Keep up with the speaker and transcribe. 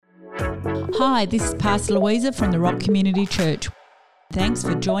Hi, this is Pastor Louisa from the Rock Community Church. Thanks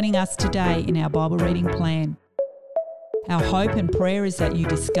for joining us today in our Bible reading plan. Our hope and prayer is that you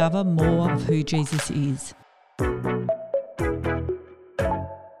discover more of who Jesus is.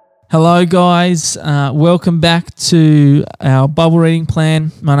 Hello guys, welcome back to our Bible reading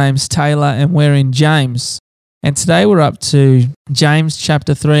plan. My name's Taylor and we're in James. And today we're up to James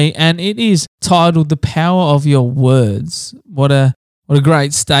chapter 3 and it is titled The Power of Your Words. What a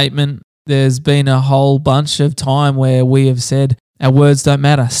great statement. There's been a whole bunch of time where we have said our words don't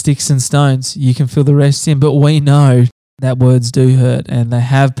matter, sticks and stones, you can fill the rest in, but we know that words do hurt and they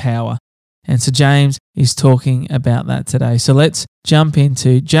have power. And so James is talking about that today. So let's jump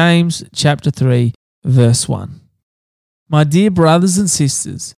into James chapter 3 verse 1. My dear brothers and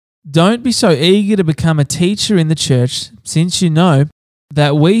sisters, don't be so eager to become a teacher in the church, since you know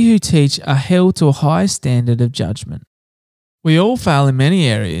that we who teach are held to a high standard of judgment. We all fail in many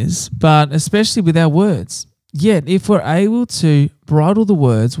areas, but especially with our words. Yet, if we're able to bridle the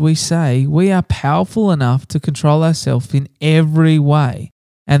words we say, we are powerful enough to control ourselves in every way.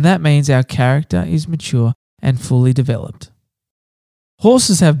 And that means our character is mature and fully developed.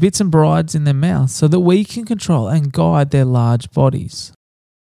 Horses have bits and bridles in their mouths so that we can control and guide their large bodies.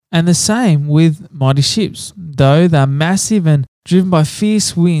 And the same with mighty ships. Though they're massive and driven by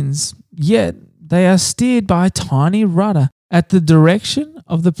fierce winds, yet they are steered by a tiny rudder at the direction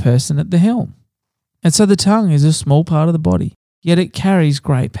of the person at the helm. And so the tongue is a small part of the body, yet it carries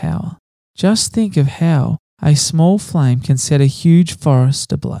great power. Just think of how a small flame can set a huge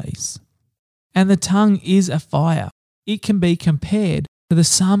forest ablaze. And the tongue is a fire. It can be compared to the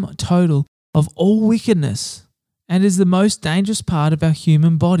sum total of all wickedness and is the most dangerous part of our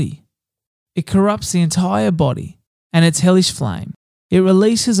human body. It corrupts the entire body and its hellish flame. It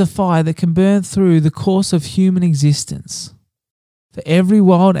releases a fire that can burn through the course of human existence. For every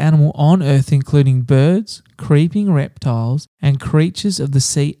wild animal on earth, including birds, creeping reptiles, and creatures of the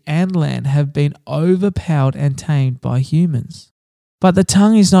sea and land, have been overpowered and tamed by humans. But the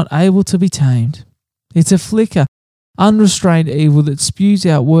tongue is not able to be tamed. It's a flicker, unrestrained evil that spews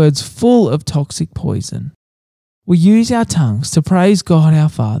out words full of toxic poison. We use our tongues to praise God our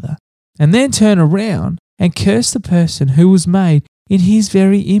Father, and then turn around and curse the person who was made in His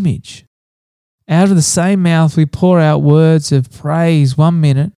very image. Out of the same mouth we pour out words of praise 1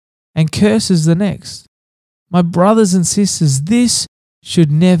 minute and curses the next. My brothers and sisters, this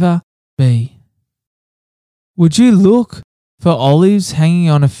should never be. Would you look for olives hanging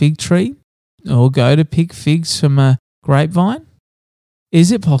on a fig tree or go to pick figs from a grapevine?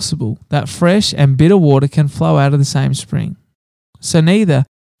 Is it possible that fresh and bitter water can flow out of the same spring? So neither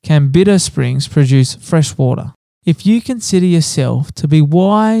can bitter springs produce fresh water. If you consider yourself to be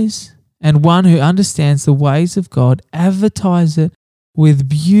wise and one who understands the ways of God, advertise it with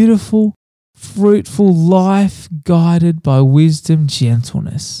beautiful, fruitful life guided by wisdom,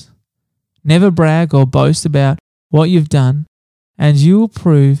 gentleness. Never brag or boast about what you've done, and you will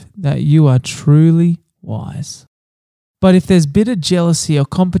prove that you are truly wise. But if there's bitter jealousy or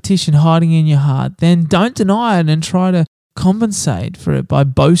competition hiding in your heart, then don't deny it and try to compensate for it by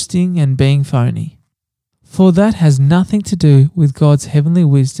boasting and being phony. For that has nothing to do with God's heavenly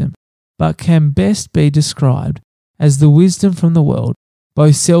wisdom, but can best be described as the wisdom from the world,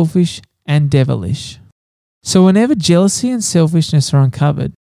 both selfish and devilish. So whenever jealousy and selfishness are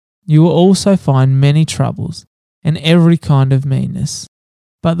uncovered, you will also find many troubles and every kind of meanness.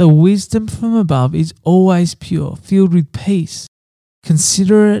 But the wisdom from above is always pure, filled with peace,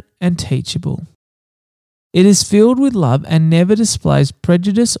 considerate and teachable. It is filled with love and never displays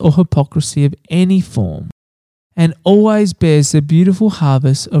prejudice or hypocrisy of any form, and always bears the beautiful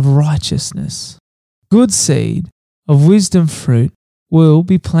harvest of righteousness. Good seed of wisdom fruit will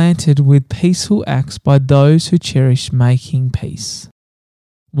be planted with peaceful acts by those who cherish making peace.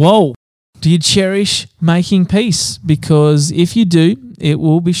 Whoa! Do you cherish making peace? Because if you do, it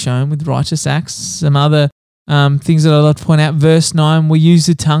will be shown with righteous acts. Some other things that I'd like to point out. Verse 9, we use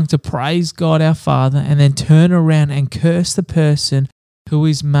the tongue to praise God our Father and then turn around and curse the person who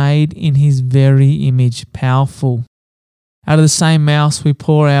is made in His very image. Powerful. Out of the same mouth we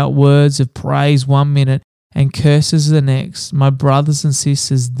pour out words of praise 1 minute and curses the next. My brothers and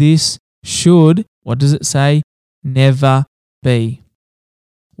sisters, this should, what does it say? Never be.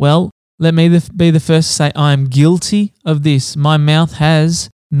 Well, let me be the first to say I am guilty of this. My mouth has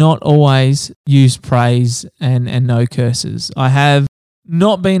not always used praise and no curses. I have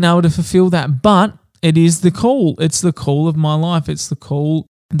not been able to fulfill that, but it is the call. It's the call of my life. It's the call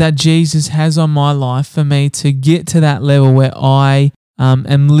that Jesus has on my life for me to get to that level where I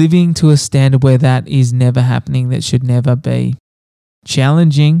am living to a standard where that is never happening, that should never be.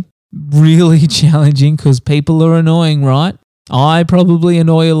 Challenging, really challenging because people are annoying, right? I probably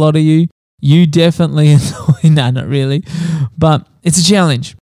annoy a lot of you. You definitely annoy. No, not really. But it's a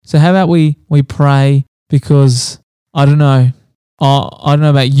challenge. So how about we pray, because I don't know. I don't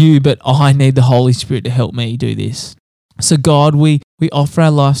know about you, but I need the Holy Spirit to help me do this. So God, we offer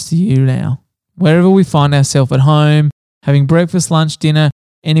our lives to you now. Wherever we find ourselves, at home, having breakfast, lunch, dinner,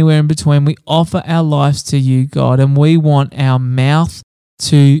 anywhere in between, we offer our lives to you, God, and we want our mouth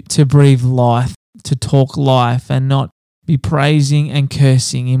to breathe life, to talk life, and not be praising and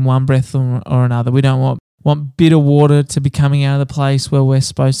cursing in one breath or another. We don't want bitter water to be coming out of the place where we're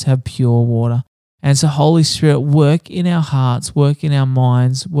supposed to have pure water. And so Holy Spirit, work in our hearts, work in our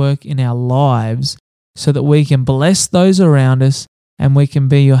minds, work in our lives so that we can bless those around us and we can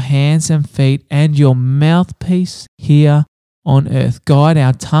be your hands and feet and your mouthpiece here on earth. Guide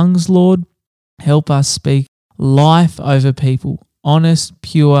our tongues, Lord. Help us speak life over people. Honest,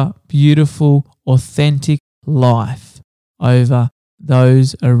 pure, beautiful, authentic life over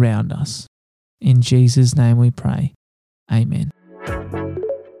those around us. In Jesus' name we pray. Amen.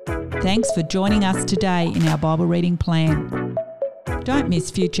 Thanks for joining us today in our Bible reading plan. Don't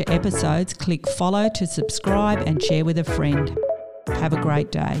miss future episodes. Click follow to subscribe and share with a friend. Have a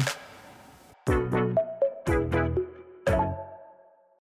great day.